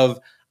of,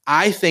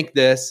 I think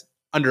this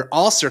under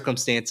all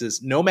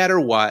circumstances, no matter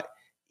what,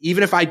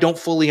 even if I don't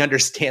fully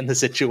understand the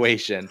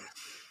situation,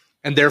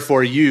 and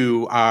therefore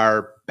you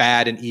are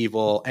bad and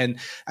evil. And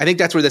I think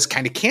that's where this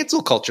kind of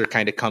cancel culture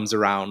kind of comes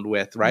around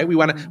with, right? We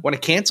want to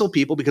cancel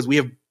people because we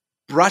have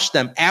brushed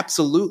them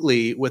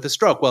absolutely with a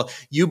stroke. Well,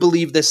 you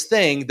believe this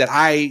thing that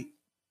I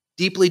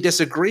deeply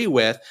disagree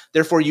with,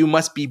 therefore you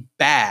must be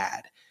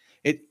bad.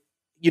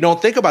 You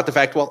don't think about the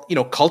fact, well,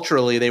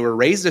 culturally they were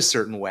raised a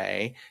certain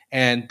way,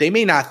 and they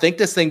may not think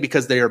this thing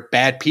because they are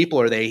bad people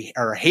or they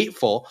are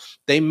hateful.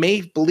 They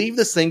may believe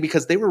this thing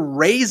because they were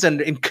raised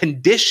and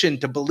conditioned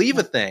to believe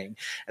a thing.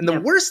 And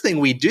the worst thing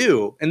we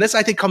do, and this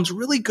I think comes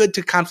really good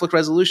to conflict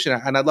resolution,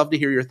 and I'd love to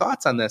hear your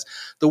thoughts on this.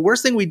 The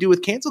worst thing we do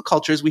with cancel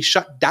culture is we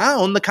shut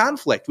down the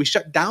conflict. We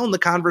shut down the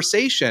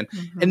conversation,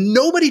 and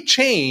nobody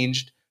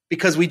changed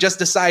because we just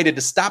decided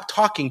to stop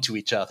talking to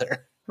each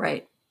other.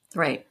 Right.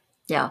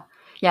 Yeah.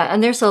 Yeah.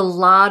 And there's a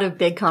lot of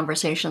big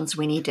conversations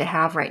we need to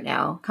have right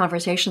now.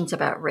 Conversations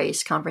about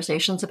race,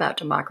 conversations about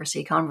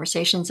democracy,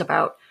 conversations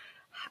about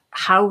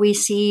how we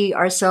see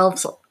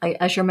ourselves,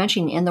 as you're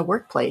mentioning, in the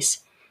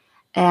workplace.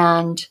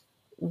 And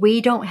we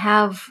don't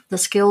have the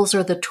skills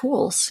or the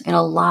tools in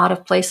a lot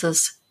of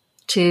places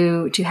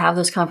to have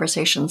those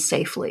conversations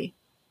safely,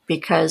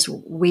 because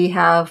we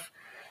have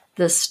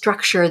this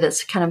structure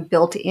that's kind of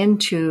built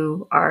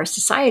into our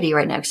society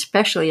right now,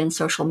 especially in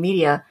social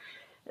media,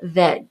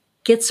 that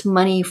gets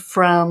money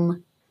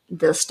from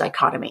this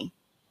dichotomy.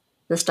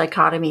 This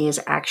dichotomy is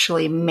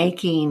actually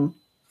making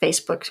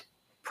Facebook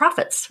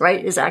profits,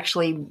 right? Is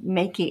actually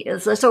making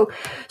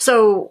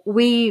so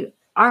we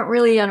aren't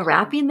really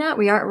unwrapping that.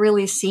 We aren't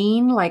really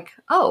seeing like,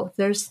 oh,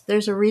 there's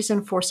a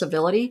reason for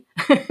civility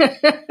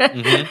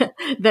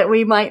that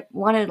we might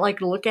want to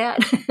like look at.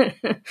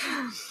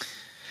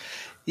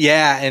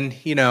 Yeah, and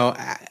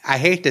I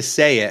hate to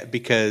say it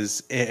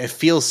because it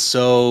feels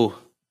so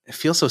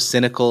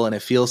cynical, and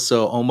it feels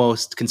so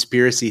almost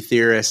conspiracy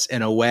theorists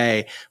in a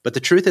way. But the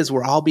truth is,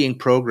 we're all being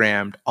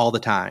programmed all the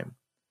time.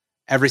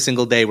 Every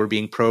single day, we're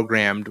being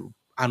programmed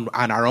on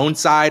our own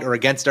side or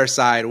against our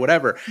side or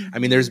whatever. I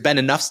mean, there's been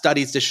enough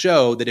studies to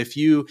show that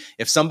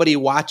if somebody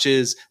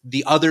watches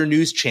the other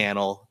news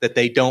channel that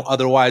they don't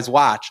otherwise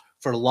watch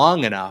for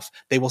long enough,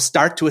 they will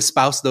start to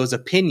espouse those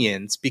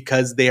opinions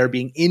because they are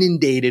being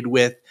inundated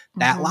with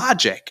that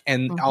logic.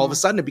 And all of a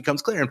sudden it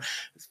becomes clear. And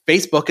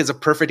Facebook is a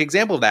perfect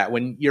example of that.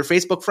 When your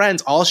Facebook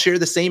friends all share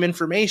the same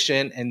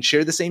information and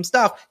share the same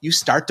stuff, you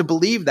start to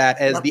believe that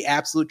as the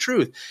absolute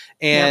truth.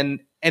 And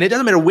it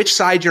doesn't matter which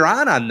side you're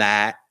on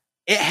that.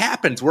 It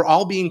happens. We're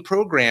all being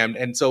programmed.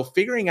 And so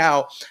figuring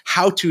out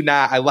how to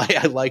not, I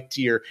liked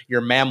your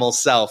mammal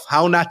self,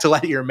 how not to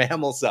let your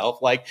mammal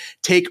self like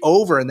take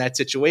over in that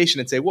situation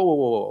and say,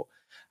 whoa.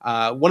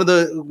 One of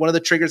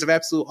the triggers of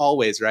absolute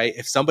always, right?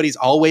 If somebody's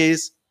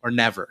always or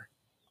never,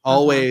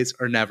 always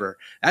or never,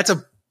 that's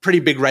a pretty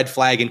big red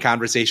flag in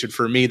conversation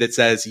for me that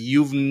says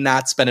you've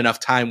not spent enough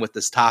time with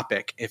this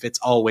topic if it's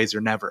always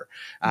or never,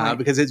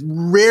 because it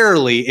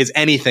rarely is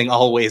anything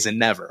always and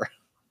never.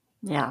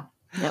 Yeah.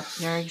 Yep.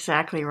 You're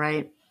exactly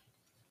right.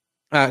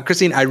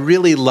 Kristine, I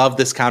really love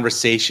this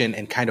conversation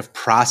and kind of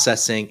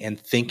processing and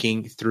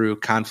thinking through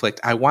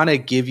conflict. I want to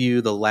give you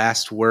the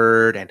last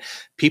word, and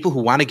people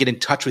who want to get in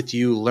touch with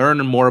you, learn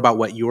more about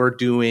what you're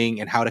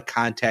doing and how to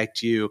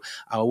contact you.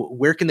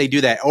 Where can they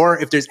do that? Or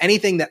if there's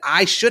anything that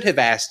I should have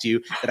asked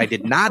you that I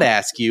did not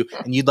ask you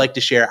and you'd like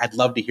to share, I'd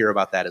love to hear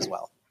about that as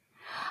well.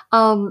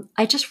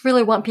 I just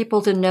really want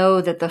people to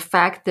know that the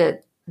fact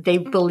that they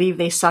believe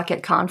they suck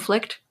at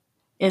conflict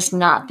is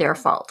not their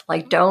fault.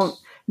 Like, don't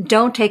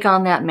take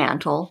on that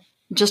mantle.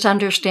 Just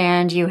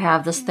understand you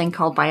have this thing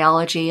called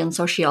biology and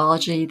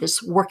sociology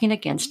that's working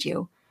against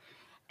you,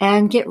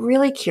 and get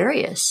really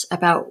curious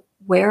about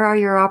where are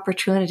your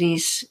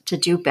opportunities to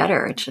do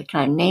better, to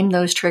kind of name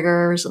those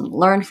triggers and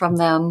learn from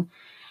them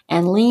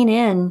and lean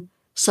in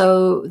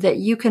so that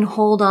you can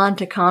hold on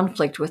to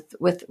conflict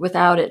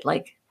without it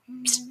like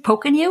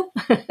poking you.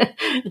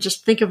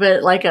 Just think of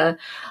it like a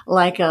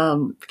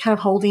kind of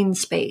holding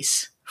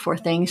space for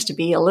things to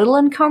be a little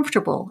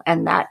uncomfortable.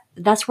 And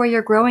that's where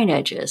your growing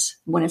edge is,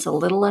 when it's a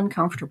little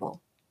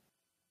uncomfortable.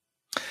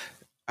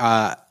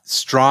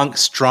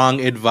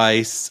 Strong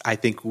advice. I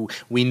think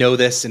we know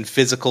this in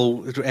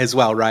physical as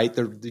well, right?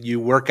 You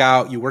work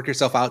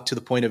yourself out to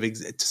the point of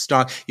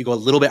strong. You go a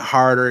little bit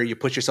harder. You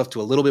push yourself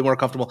to a little bit more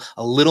comfortable,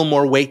 a little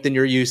more weight than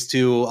you're used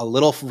to,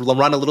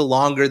 run a little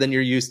longer than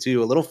you're used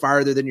to, a little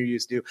farther than you're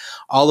used to.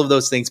 All of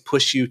those things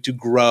push you to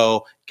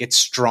grow, get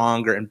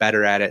stronger and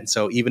better at it. And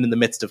so even in the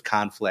midst of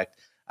conflict,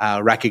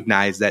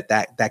 recognize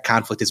that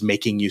conflict is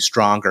making you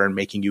stronger and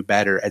making you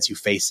better as you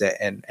face it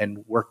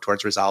and work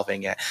towards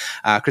resolving it.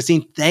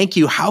 Kristine, thank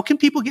you. How can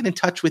people get in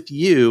touch with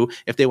you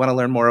if they want to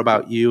learn more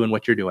about you and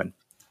what you're doing?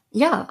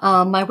 Yeah,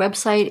 my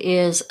website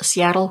is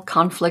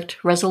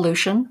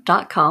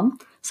seattleconflictresolution.com.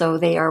 So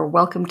they are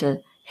welcome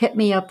to hit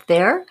me up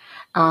there.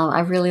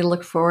 I really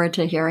look forward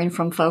to hearing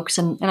from folks,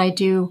 and I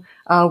do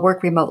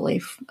work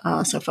remotely,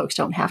 so folks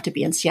don't have to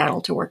be in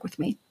Seattle to work with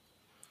me.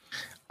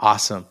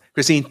 Awesome.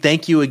 Kristine,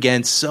 thank you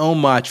again so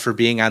much for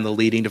being on the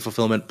Leading to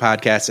Fulfillment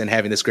podcast and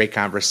having this great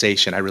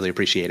conversation. I really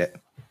appreciate it.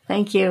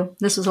 Thank you.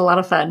 This was a lot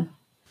of fun.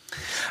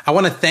 I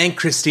want to thank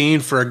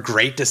Kristine for a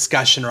great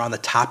discussion around the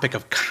topic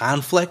of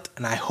conflict,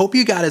 and I hope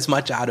you got as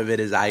much out of it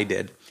as I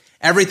did.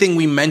 Everything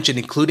we mentioned,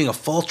 including a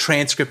full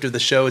transcript of the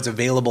show, is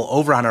available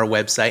over on our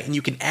website, and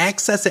you can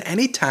access it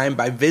anytime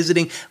by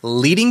visiting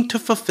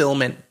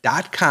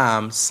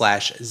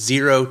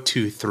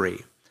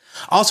leadingtofulfillment.com/023.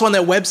 Also on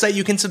that website,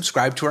 you can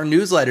subscribe to our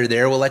newsletter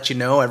there. We'll let you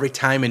know every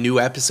time a new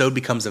episode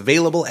becomes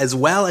available, as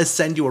well as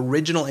send you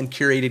original and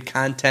curated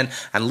content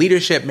on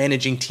leadership,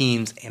 managing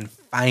teams, and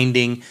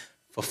finding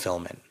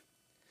fulfillment.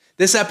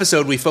 This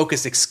episode, we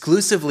focused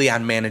exclusively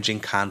on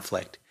managing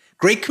conflict.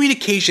 Great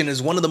communication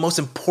is one of the most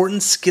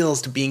important skills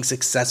to being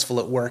successful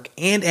at work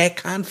and at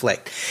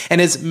conflict.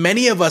 And as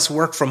many of us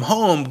work from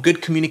home,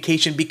 good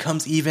communication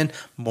becomes even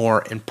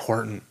more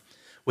important.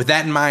 With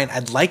that in mind,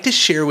 I'd like to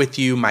share with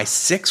you my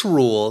 6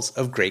 rules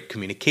of great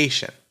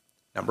communication.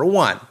 Number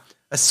 1,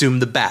 assume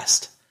the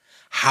best.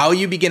 How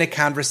you begin a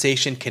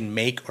conversation can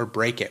make or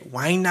break it.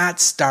 Why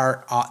not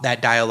start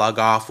that dialogue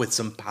off with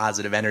some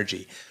positive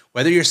energy?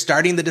 Whether you're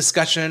starting the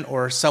discussion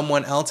or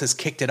someone else has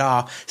kicked it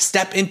off,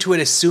 step into it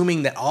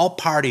assuming that all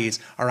parties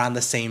are on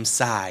the same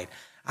side.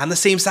 On the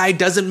same side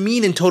doesn't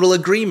mean in total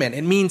agreement.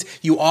 It means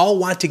you all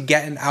want to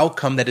get an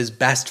outcome that is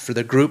best for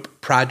the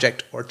group,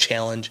 project, or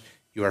challenge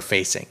you are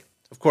facing.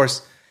 Of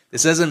course,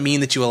 this doesn't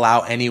mean that you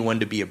allow anyone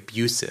to be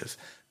abusive.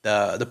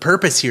 The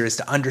purpose here is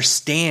to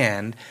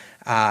understand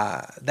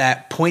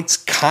that points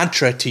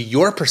contra to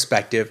your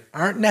perspective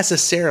aren't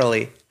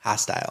necessarily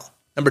hostile.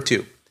 Number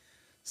 2,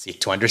 seek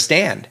to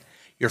understand.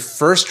 Your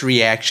first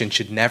reaction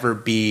should never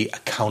be a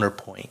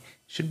counterpoint.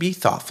 It should be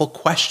thoughtful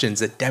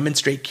questions that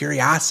demonstrate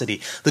curiosity.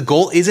 The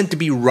goal isn't to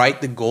be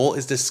right. The goal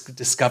is to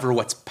discover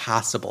what's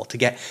possible, to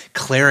get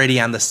clarity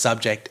on the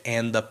subject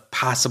and the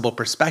possible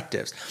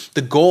perspectives.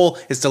 The goal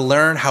is to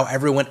learn how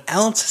everyone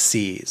else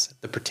sees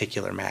the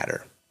particular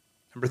matter.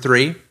 Number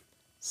 3,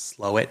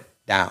 slow it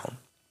down.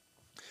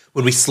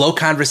 When we slow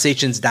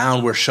conversations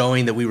down, we're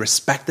showing that we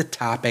respect the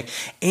topic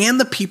and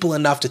the people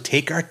enough to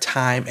take our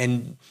time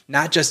and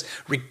not just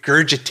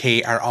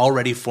regurgitate our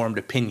already formed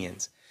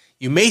opinions.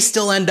 You may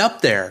still end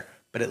up there,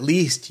 but at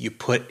least you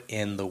put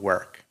in the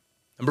work.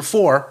 Number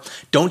 4,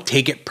 don't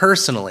take it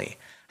personally.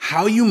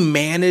 How you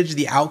manage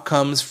the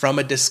outcomes from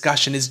a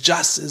discussion is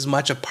just as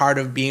much a part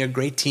of being a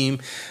great team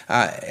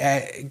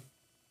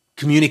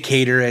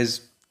communicator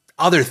as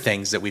other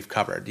things that we've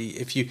covered.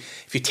 If you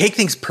take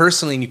things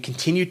personally and you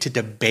continue to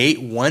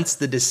debate once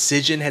the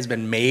decision has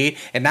been made,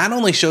 it not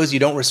only shows you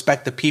don't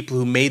respect the people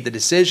who made the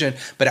decision,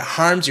 but it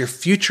harms your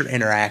future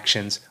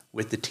interactions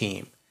with the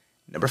team.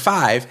 Number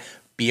 5,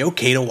 be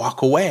okay to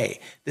walk away.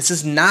 This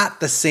is not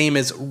the same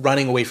as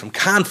running away from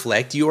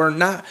conflict. You are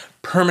not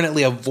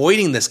permanently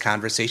avoiding this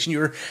conversation.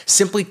 You're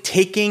simply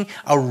taking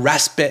a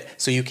respite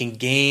so you can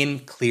gain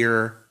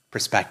clearer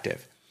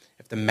perspective.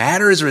 If the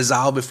matter is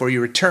resolved before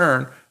you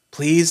return,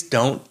 please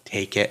don't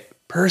take it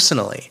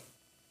personally.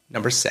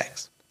 Number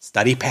 6,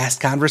 study past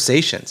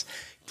conversations.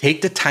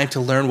 Take the time to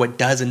learn what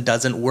does and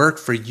doesn't work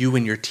for you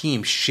and your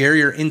team. Share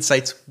your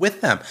insights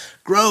with them.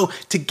 Grow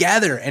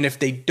together. And if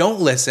they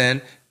don't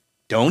listen,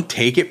 don't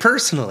take it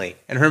personally.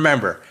 And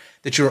remember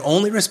that you're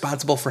only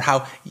responsible for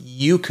how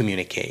you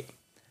communicate.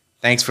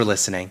 Thanks for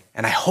listening.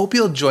 And I hope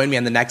you'll join me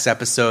on the next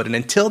episode. And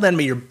until then,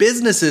 may your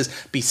businesses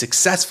be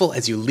successful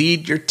as you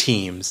lead your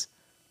teams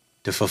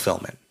to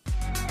fulfillment.